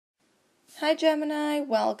Hi Gemini,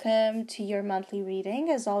 welcome to your monthly reading.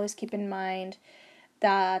 As always, keep in mind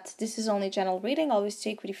that this is only general reading. Always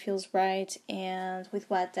take what feels right and with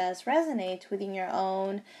what does resonate within your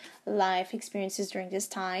own life experiences during this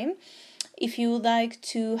time. If you would like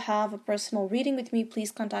to have a personal reading with me,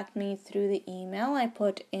 please contact me through the email I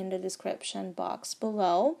put in the description box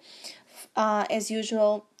below. As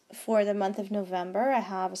usual, for the month of November, I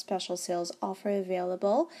have a special sales offer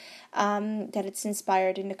available that it's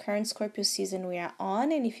inspired in the current Scorpio season we are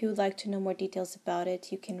on. And if you would like to know more details about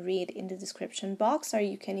it, you can read in the description box or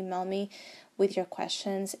you can email me with your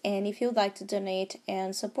questions. And if you would like to donate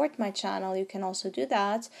and support my channel, you can also do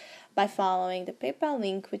that by following the PayPal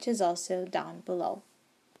link, which is also down below.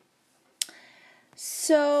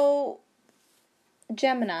 So,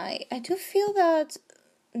 Gemini, I do feel that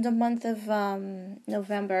the month of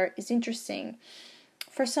November is interesting.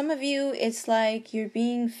 For some of you, it's like you're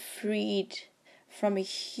being freed from a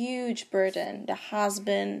huge burden that has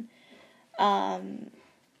been something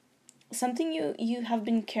you have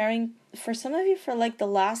been carrying, for some of you, for like the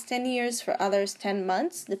last 10 years, for others 10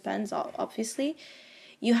 months, depends obviously.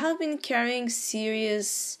 You have been carrying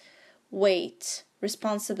serious weight,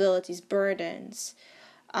 responsibilities, burdens,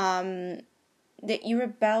 that you're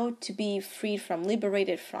about to be freed from,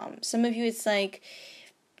 liberated from. Some of you, it's like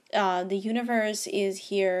the universe is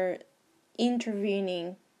here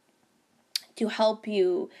intervening to help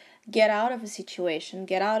you get out of a situation,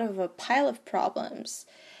 get out of a pile of problems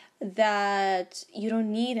that you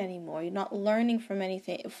don't need anymore. You're not learning from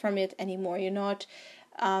it anymore. You're not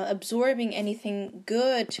absorbing anything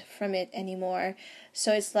good from it anymore.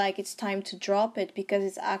 So it's like it's time to drop it because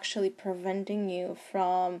it's actually preventing you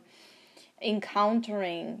from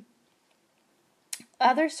encountering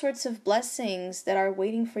other sorts of blessings that are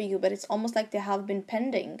waiting for you, but it's almost like they have been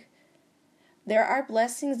pending. There are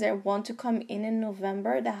blessings that want to come in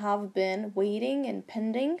November that have been waiting and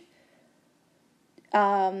pending,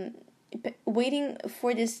 waiting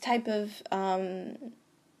for this type of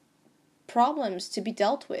problems to be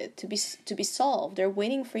dealt with, to be solved. They're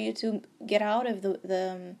waiting for you to get out of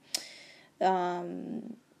the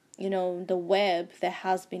web that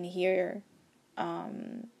has been here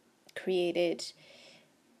created.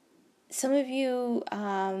 Some of you,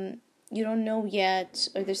 you don't know yet,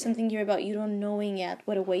 or there's something here about you don't knowing yet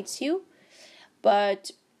what awaits you. But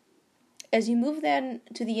as you move then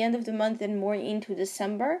to the end of the month and more into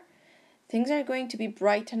December, things are going to be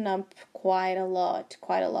brighten up quite a lot.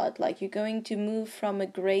 Like you're going to move from a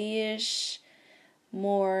grayish,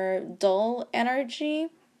 more dull energy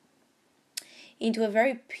into a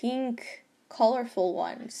very pink, colorful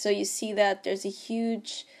one. So you see that there's a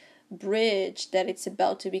huge bridge that it's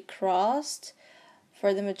about to be crossed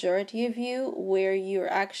for the majority of you, where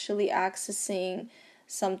you're actually accessing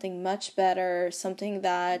something much better, something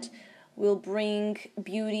that will bring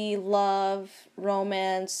beauty, love,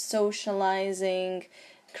 romance, socializing,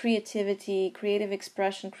 creativity, creative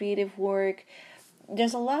expression, creative work.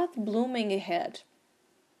 There's a lot blooming ahead.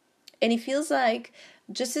 And it feels like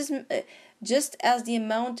just as the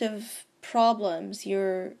amount of problems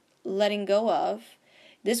you're letting go of,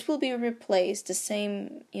 this will be replaced, the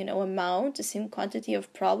same, amount, the same quantity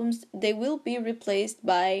of problems, they will be replaced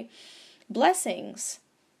by blessings.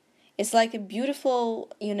 It's like a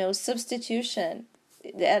beautiful, substitution.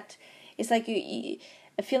 That it's like a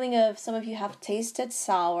feeling of, some of you have tasted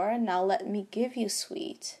sour, now let me give you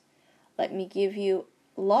sweet. Let me give you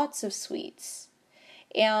lots of sweets.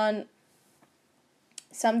 And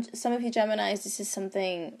some of you Geminis, this is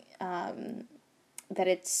something that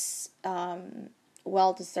it's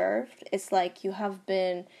well deserved. It's like you have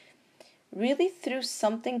been really through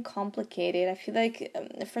something complicated. I feel like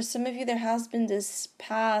for some of you there has been this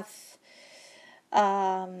path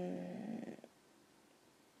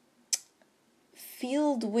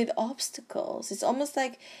filled with obstacles. It's almost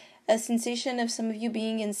like a sensation of some of you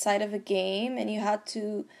being inside of a game and you had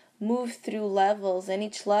to move through levels, and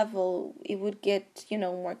each level it would get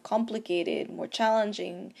more complicated, more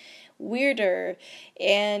challenging, weirder,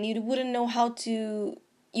 and you wouldn't know how to,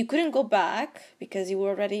 you couldn't go back because you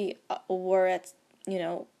already were at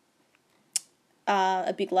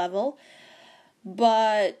a big level,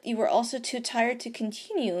 but you were also too tired to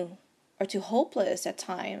continue or too hopeless at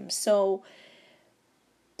times. So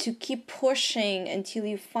to keep pushing until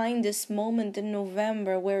you find this moment in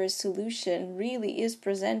November where a solution really is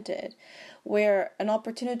presented, where an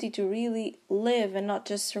opportunity to really live and not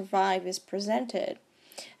just survive is presented,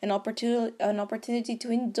 an opportunity to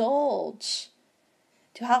indulge,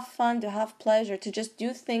 to have fun, to have pleasure, to just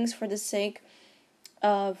do things for the sake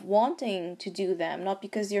of wanting to do them, not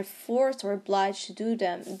because you're forced or obliged to do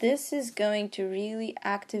them. This is going to really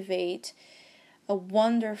activate a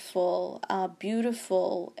wonderful,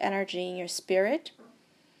 beautiful energy in your spirit.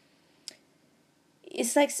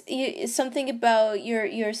 It's like it's something about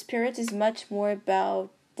your spirit is much more about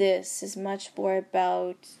this, is much more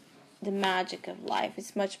about the magic of life.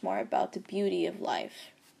 It's much more about the beauty of life,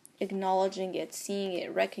 acknowledging it, seeing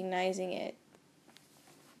it, recognizing it,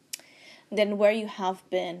 than where you have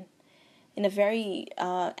been in a very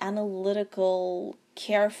analytical,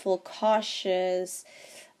 careful, cautious,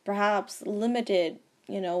 perhaps limited,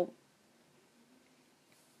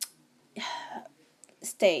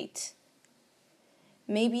 state.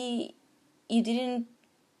 Maybe you didn't,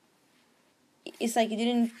 it's like you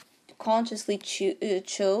didn't consciously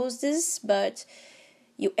chose this, but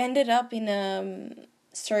you ended up in a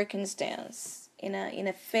circumstance, in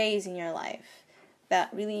a phase in your life that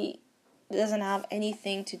really doesn't have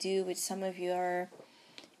anything to do with some of your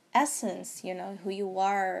essence, who you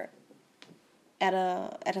are at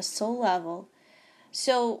a soul level.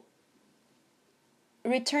 So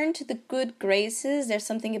return to the good graces. There's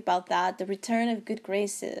something about that, the return of good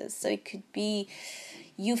graces. So it could be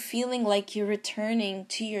you feeling like you're returning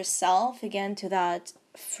to yourself again, to that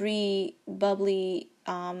free, bubbly,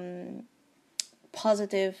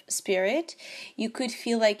 positive spirit. You could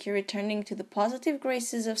feel like you're returning to the positive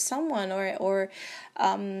graces of someone, or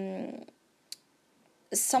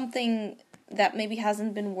something that maybe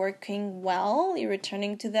hasn't been working well. You're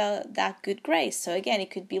returning to that good grace. So again,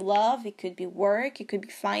 it could be love, it could be work, it could be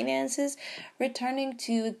finances. Returning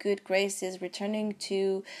to good graces, returning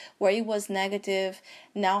to where it was negative,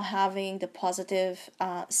 now having the positive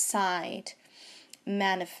side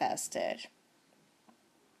manifested.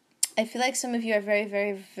 I feel like some of you are very,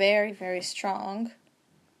 very, very, very strong.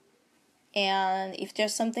 And if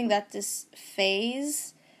there's something that this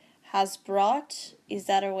phase has brought, is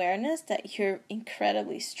that awareness that you're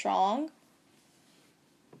incredibly strong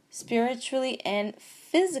spiritually and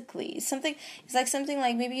physically. It's like something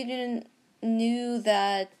like maybe you didn't knew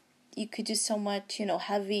that you could do so much,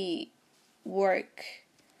 heavy work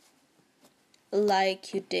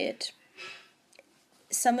like you did.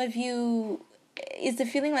 Some of you, is the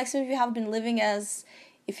feeling like some of you have been living as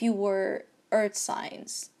if you were earth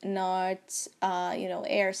signs, not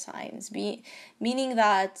air signs, meaning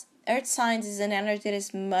that earth signs is an energy that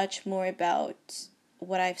is much more about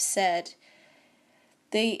what I've said.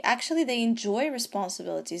 They enjoy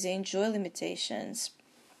responsibilities, they enjoy limitations,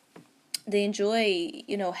 they enjoy,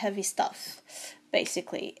 heavy stuff,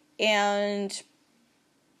 basically. And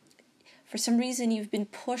for some reason you've been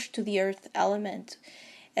pushed to the earth element.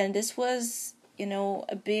 And this was,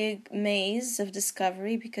 a big maze of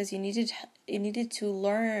discovery, because you needed to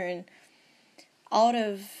learn out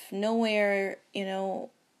of nowhere,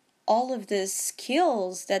 all of these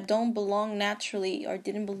skills that don't belong naturally, or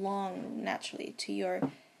didn't belong naturally to your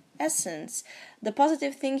essence. The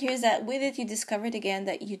positive thing here is that with it you discovered again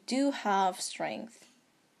that you do have strength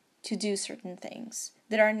to do certain things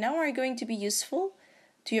that are going to be useful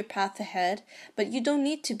to your path ahead, but you don't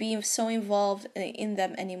need to be so involved in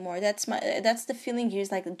them anymore. That's the feeling here,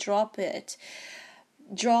 is like drop it.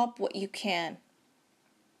 Drop what you can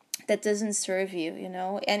that doesn't serve you,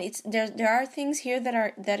 and there are things here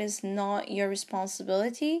that is not your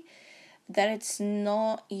responsibility, that it's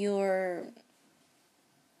not your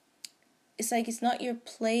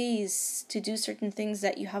place to do certain things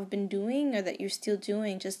that you have been doing or that you're still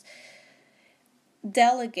doing. Just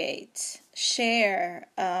delegate, share,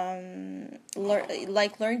 learn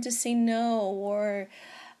to say no, or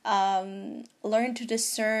learn to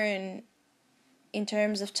discern in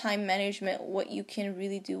terms of time management what you can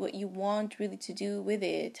really do, what you want really to do with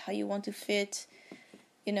it, how you want to fit,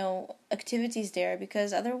 activities there,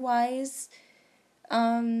 because otherwise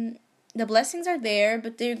the blessings are there,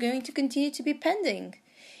 but they're going to continue to be pending.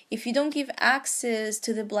 If you don't give access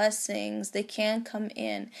to the blessings, they can't come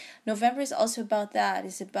in. November is also about that.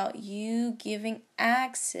 It's about you giving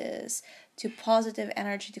access to positive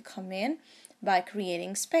energy to come in by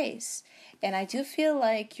creating space. And I do feel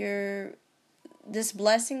like these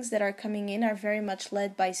blessings that are coming in are very much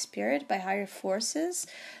led by spirit, by higher forces.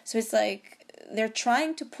 So it's like they're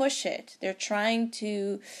trying to push it. They're trying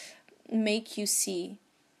to make you see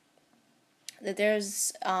that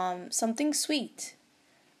there's something sweet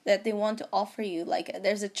that they want to offer you. Like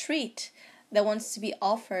there's a treat that wants to be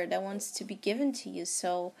offered, that wants to be given to you.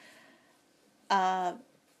 So but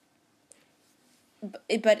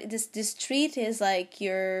this treat is like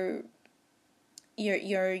your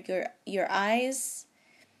eyes,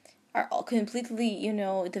 are all completely,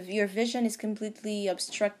 your vision is completely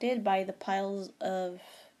obstructed by the piles of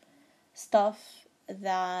stuff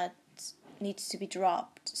that needs to be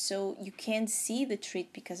dropped. So you can't see the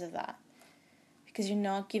treat because of that. Because you're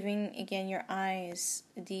not giving, again, your eyes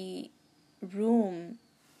the room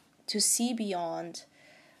to see beyond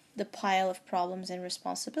the pile of problems and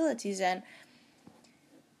responsibilities. And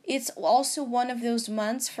it's also one of those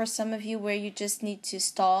months for some of you where you just need to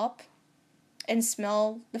stop and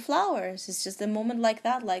smell the flowers. It's just a moment like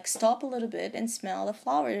that, like stop a little bit and smell the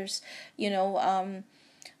flowers.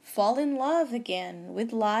 Fall in love again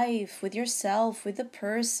with life, with yourself, with the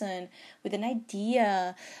person, with an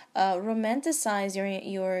idea. Romanticize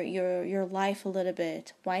your life a little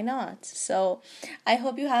bit. Why not? So I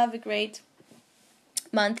hope you have a great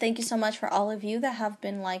month. Thank you so much for all of you that have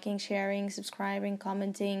been liking, sharing, subscribing,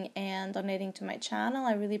 commenting, and donating to my channel.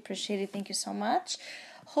 I really appreciate it. Thank you so much.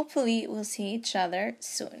 Hopefully we'll see each other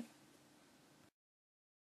soon.